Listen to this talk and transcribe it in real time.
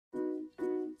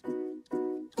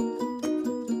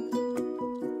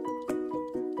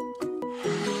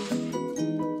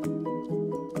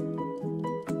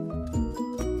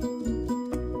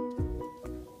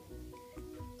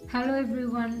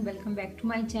everyone, welcome back to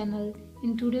my channel.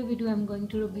 In today's video I'm going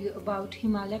to review about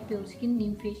Himalaya Pure Skin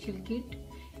Neem Facial Kit.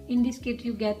 In this kit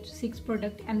you get 6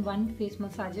 products and 1 face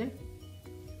massager.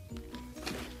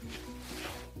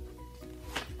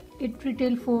 It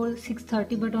retail for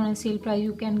 $630 but on a sale price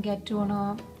you can get on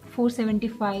a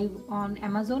 $475 on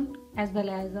Amazon as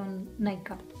well as on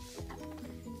Nykaa.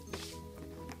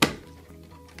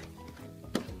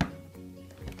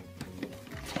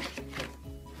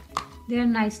 They are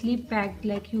nicely packed,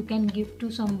 like you can give to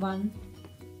someone.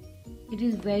 It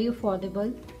is very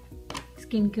affordable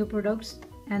skincare products,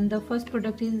 and the first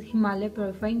product is Himalaya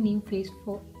Purifying Neem Face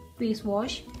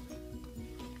Wash.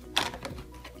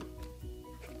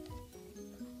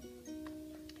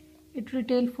 It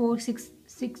retail for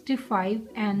 $665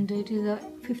 and it is a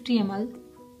 50 ml.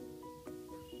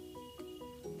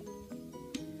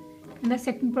 And the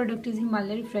second product is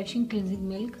Himalaya Refreshing Cleansing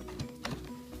Milk.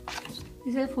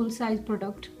 This is a full size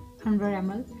product, 100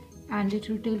 ml, and it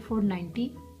retail for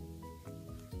 $90.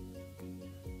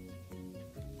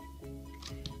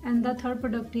 And the third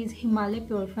product is Himalaya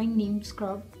Purifying Neem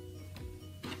Scrub.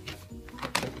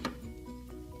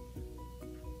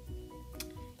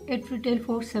 It retail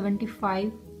for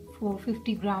 $75 for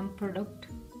 50 gram product.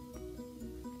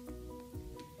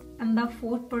 And the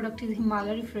fourth product is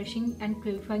Himalaya Refreshing and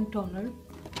Purifying Toner.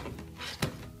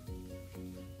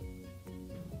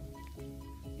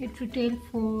 It retail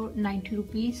for 90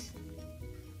 rupees.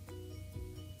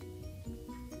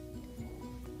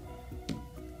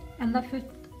 And the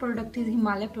fifth product is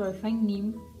Himalaya Purifying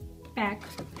Neem Pack,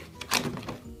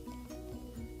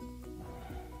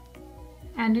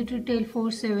 and it retail for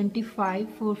 $75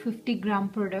 for 50 gram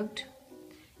product.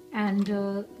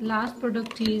 And last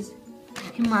product is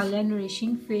Himalaya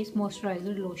Nourishing Face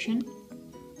Moisturizer Lotion,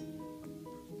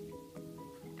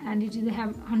 and it is a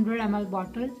 100 ml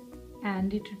bottle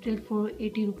and it retail for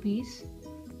 80 rupees.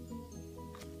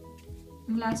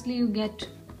 And lastly you get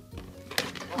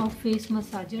a face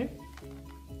massager.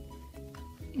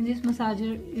 In this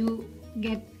massager you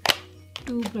get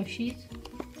 2 brushes.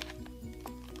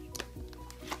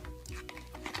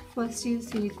 First is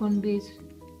silicone base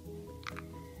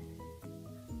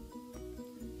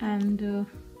and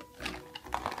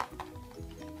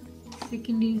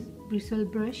second is bristle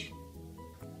brush.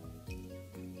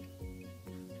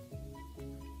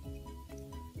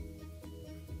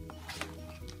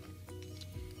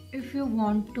 If you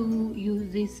want to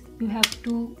use this, you have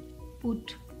to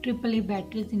put AAA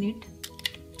batteries in it.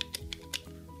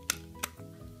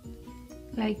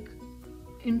 Like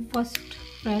in first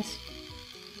press,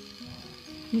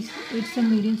 it's a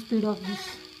medium speed of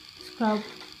this scrub.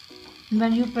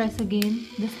 When you press again,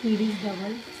 the speed is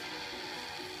double.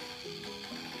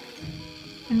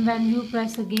 And when you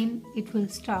press again, it will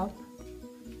stop.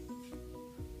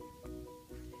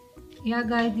 Yeah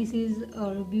guys, this is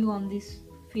a review on this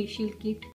facial kit.